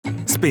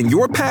spin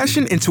your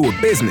passion into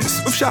a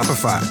business with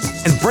Shopify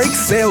and break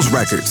sales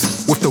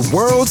records with the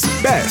world's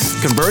best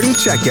converting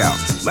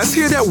checkout. Let's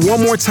hear that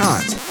one more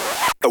time.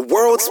 The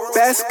world's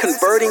best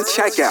converting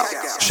checkout.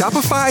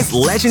 Shopify's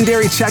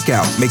legendary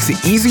checkout makes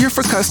it easier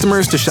for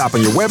customers to shop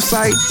on your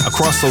website,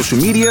 across social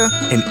media,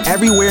 and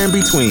everywhere in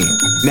between.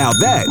 Now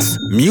that's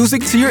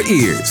music to your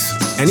ears.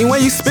 Any way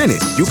you spin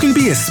it, you can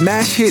be a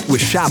smash hit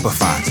with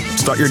Shopify.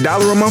 Start your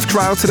 $1 a month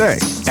trial today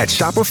at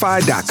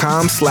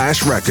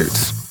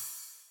shopify.com/records.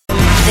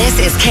 This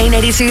is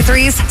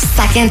K82.3's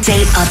Second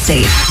Date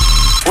Update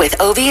with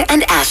Obie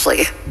and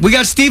Ashley. We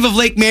got Steve of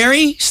Lake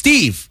Mary.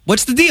 Steve,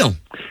 what's the deal?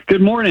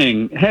 Good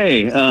morning.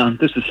 Hey,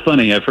 this is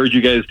funny. I've heard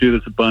you guys do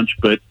this a bunch,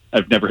 but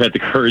I've never had the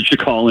courage to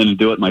call in and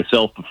do it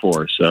myself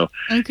before, so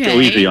go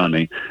easy on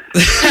me.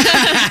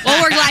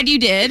 Well, we're glad you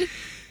did.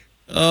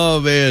 Oh,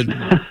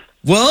 man.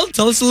 Well,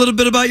 tell us a little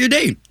bit about your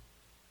date.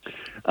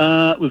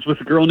 It was with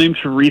a girl named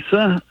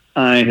Teresa.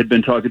 I had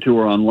been talking to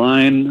her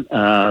online.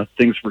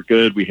 Things were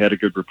good. We had a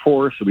good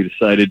rapport, so we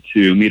decided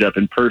to meet up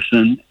in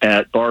person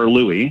at Bar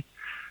Louie.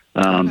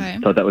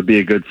 Thought that would be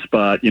a good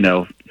spot,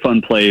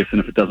 fun place,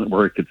 and if it doesn't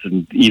work, it's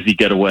an easy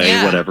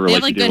getaway, whatever. They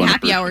have like good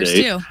happy hours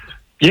too.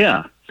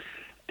 Yeah,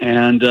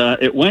 and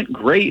it went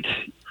great.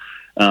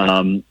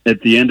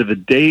 At the end of the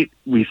date,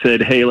 we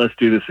said, "Hey, let's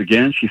do this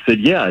again." She said,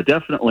 "Yeah,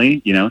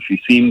 definitely."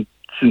 She seemed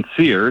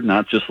sincere,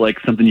 not just like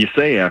something you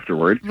say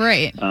afterward.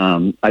 Right.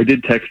 I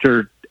did text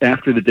her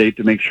after the date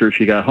to make sure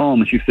she got home,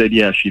 and she said,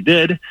 "Yeah, she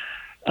did."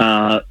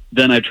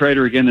 Then I tried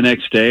her again the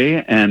next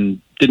day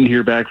and didn't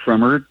hear back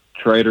from her.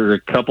 Tried her a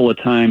couple of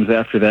times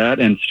after that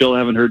and still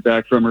haven't heard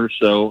back from her,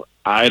 so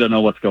I don't know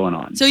what's going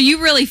on. So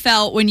you really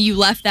felt when you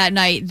left that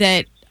night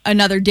that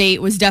another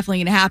date was definitely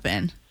going to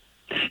happen?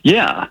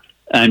 Yeah.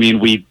 I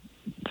mean, we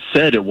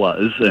said it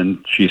was,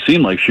 and she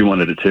seemed like she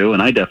wanted it to,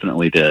 and I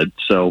definitely did,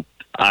 so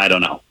I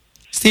don't know.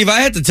 Steve, I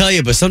had to tell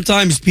you, but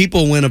sometimes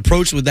people, when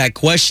approached with that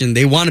question,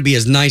 they want to be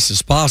as nice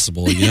as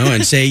possible,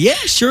 and say, yeah,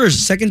 sure,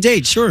 second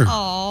date, sure.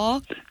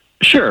 Aw.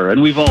 Sure,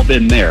 and we've all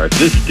been there.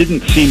 This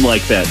didn't seem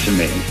like that to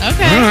me.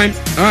 Okay.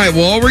 All right.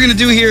 Well, all we're going to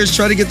do here is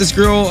try to get this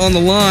girl on the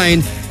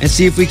line and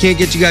see if we can't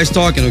get you guys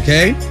talking,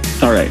 okay?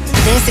 All right.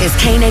 This is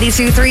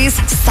K82.3's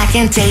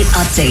Second Date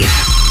Update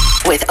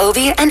with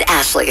Obie and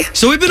Ashley.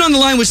 So we've been on the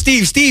line with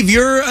Steve. Steve,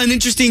 you're an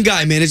interesting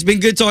guy, man. It's been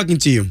good talking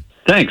to you.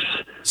 Thanks.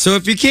 So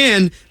if you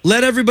can,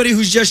 let everybody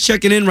who's just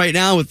checking in right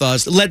now with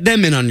us, let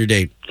them in on your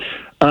date.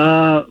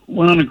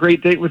 Went on a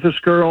great date with this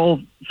girl.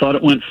 Thought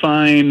it went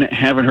fine.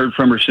 Haven't heard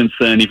from her since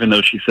then, even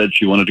though she said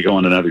she wanted to go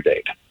on another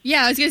date.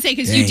 Yeah, I was going to say,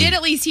 because you did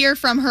at least hear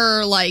from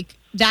her, like,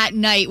 that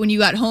night when you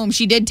got home.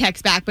 She did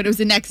text back, but it was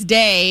the next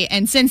day,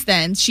 and since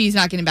then, she's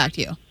not getting back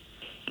to you.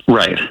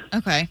 Right.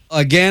 Okay.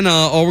 Again,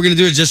 all we're going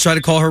to do is just try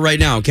to call her right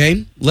now,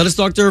 okay? Let us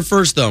talk to her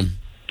first, though.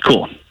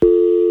 Cool.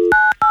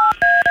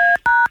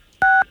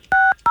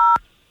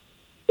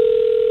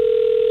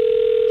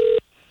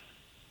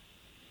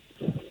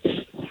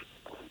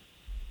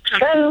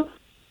 Hello.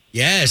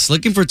 Yes,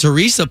 looking for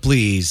Teresa,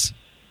 please.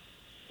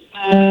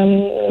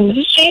 This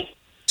is she.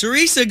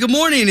 Teresa, good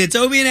morning. It's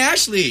Obie and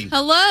Ashley.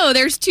 Hello,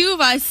 there's two of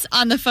us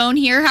on the phone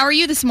here. How are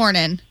you this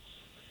morning?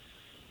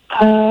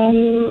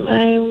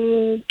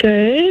 I'm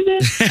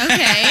good.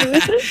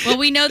 Okay. Well,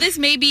 we know this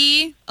may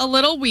be a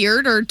little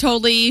weird or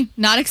totally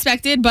not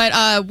expected,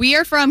 but we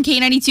are from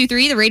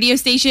K92.3, the radio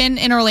station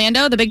in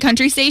Orlando, the big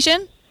country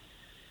station.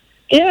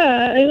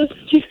 Yeah, I listen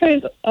to you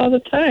guys all the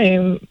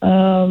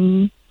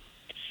time.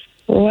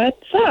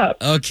 What's up?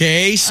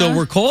 Okay, so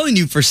we're calling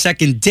you for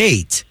second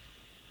date.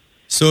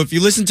 So if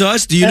you listen to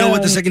us, do you know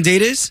what the second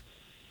date is?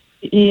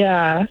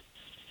 Yeah.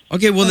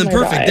 Okay, well then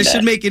perfect. God. This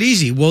should make it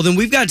easy. Well then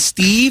we've got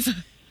Steve,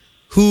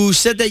 who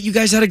said that you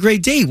guys had a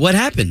great date. What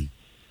happened?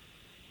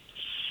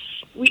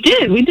 We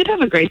did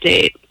have a great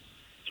date.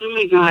 Oh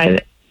my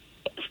God.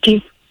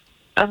 Steve,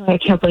 I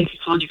can't believe he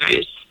called you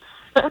guys.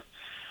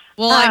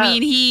 Well, I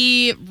mean,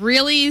 he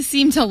really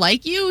seemed to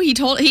like you. He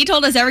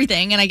told us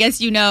everything, and I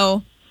guess you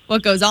know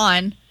what goes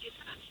on.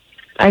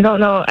 I don't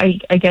know.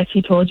 I guess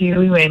he told you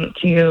we went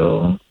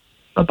to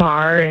a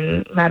bar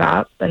and met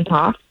up and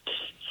talked.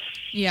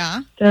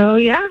 Yeah. So,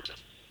 yeah.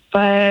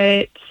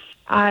 But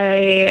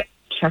I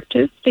checked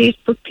his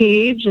Facebook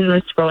page and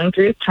was scrolling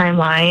through his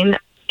timeline,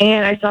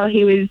 and I saw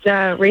he was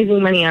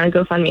raising money on a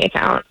GoFundMe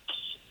account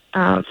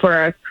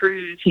for a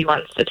cruise he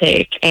wants to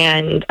take,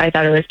 and I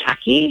thought it was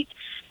tacky,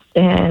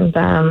 and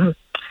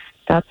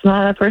that's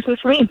not a person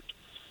for me.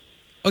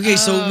 Okay,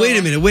 so wait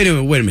a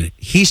minute.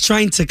 He's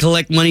trying to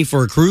collect money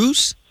for a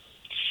cruise?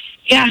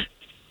 Yeah.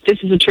 This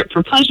is a trip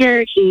for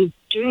pleasure. He's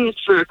doing this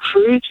for a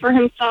cruise for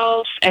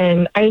himself.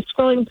 And I was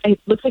scrolling. It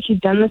looks like he's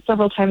done this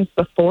several times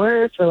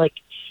before for, like,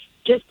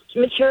 just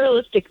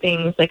materialistic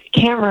things, like a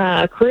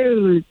camera, a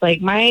cruise. Like,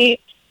 my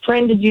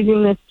friend is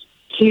using this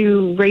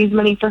to raise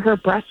money for her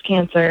breast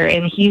cancer,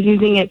 and he's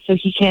using it so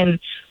he can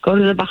go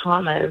to the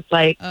Bahamas.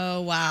 Like, oh,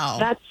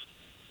 wow.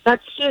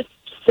 That's just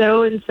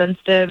so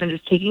insensitive and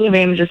just taking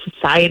advantage of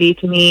society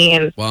to me,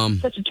 and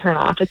such a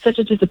turnoff. It's such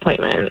a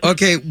disappointment.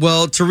 Okay,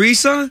 well,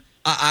 Teresa,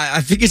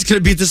 I think it's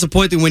going to be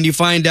disappointing when you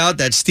find out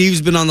that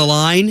Steve's been on the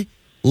line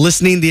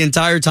listening the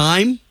entire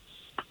time.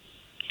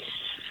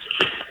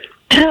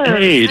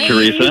 Hey,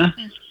 Teresa.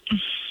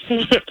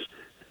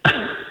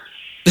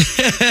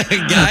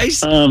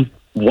 Guys?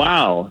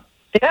 Wow.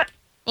 Yeah.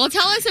 Well,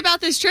 tell us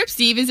about this trip,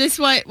 Steve. Is this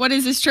what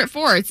is this trip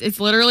for? It's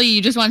literally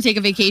you just want to take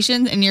a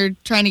vacation and you're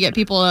trying to get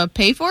people to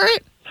pay for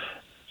it?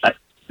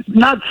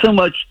 Not so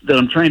much that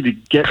I'm trying to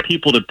get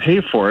people to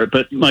pay for it,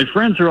 but my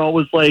friends are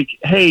always like,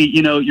 hey,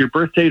 your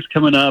birthday's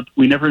coming up.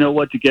 We never know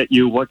what to get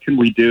you. What can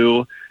we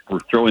do? We're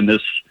throwing a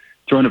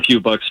few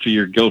bucks to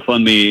your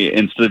GoFundMe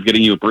instead of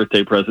getting you a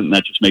birthday present, and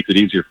that just makes it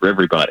easier for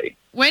everybody.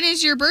 When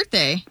is your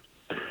birthday?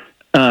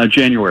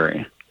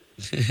 January.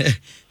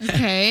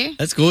 Okay.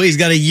 That's cool. He's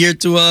got a year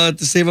to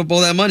save up all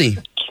that money.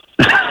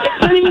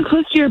 It's not even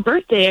close to your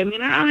birthday. I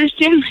mean, I don't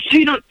understand how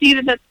you don't see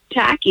that that's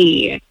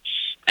tacky.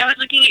 I was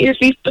looking at your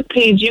Facebook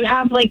page. You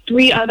have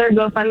 3 other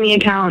GoFundMe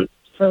accounts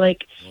for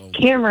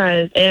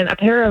cameras and a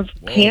pair of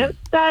pants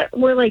that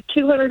were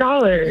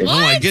 $200. Oh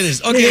my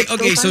goodness.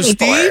 Okay. So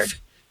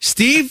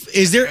Steve,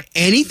 is there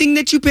anything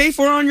that you pay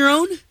for on your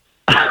own?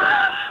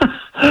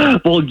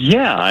 Well,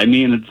 yeah. I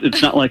mean,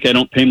 it's not like I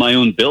don't pay my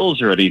own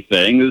bills or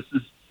anything.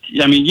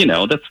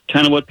 That's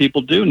kind of what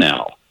people do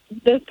now.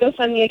 Those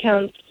GoFundMe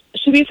accounts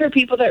should be for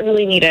people that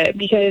really need it,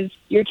 because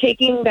you're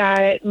taking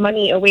that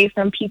money away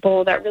from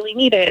people that really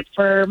need it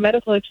for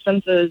medical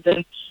expenses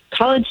and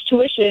college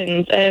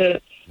tuitions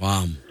and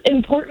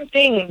important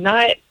things,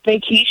 not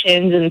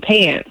vacations and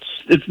pants.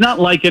 It's not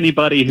like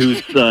anybody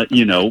who's,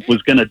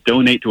 was going to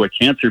donate to a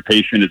cancer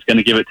patient is going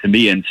to give it to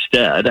me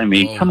instead. I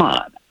mean, come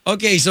on.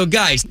 Okay, so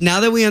guys,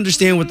 now that we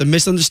understand what the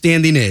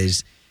misunderstanding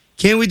is,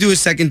 can we do a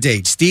second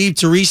date? Steve,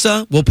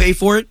 Teresa, we'll pay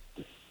for it?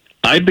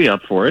 I'd be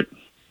up for it.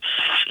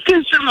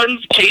 Because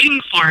someone's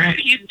paying for it.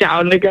 He's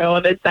down to go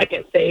on a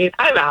second date.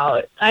 I'm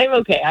out. I'm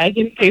okay. I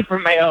can pay for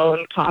my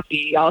own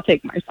coffee. I'll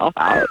take myself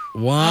out.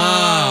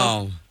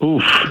 Wow.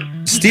 Oof.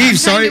 Steve,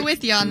 sorry.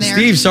 With you on there.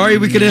 Steve, sorry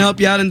we couldn't help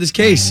you out in this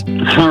case.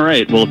 All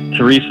right. Well,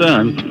 Teresa,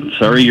 I'm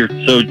sorry you're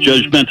so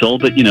judgmental,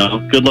 but,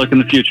 good luck in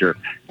the future.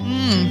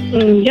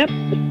 Yep.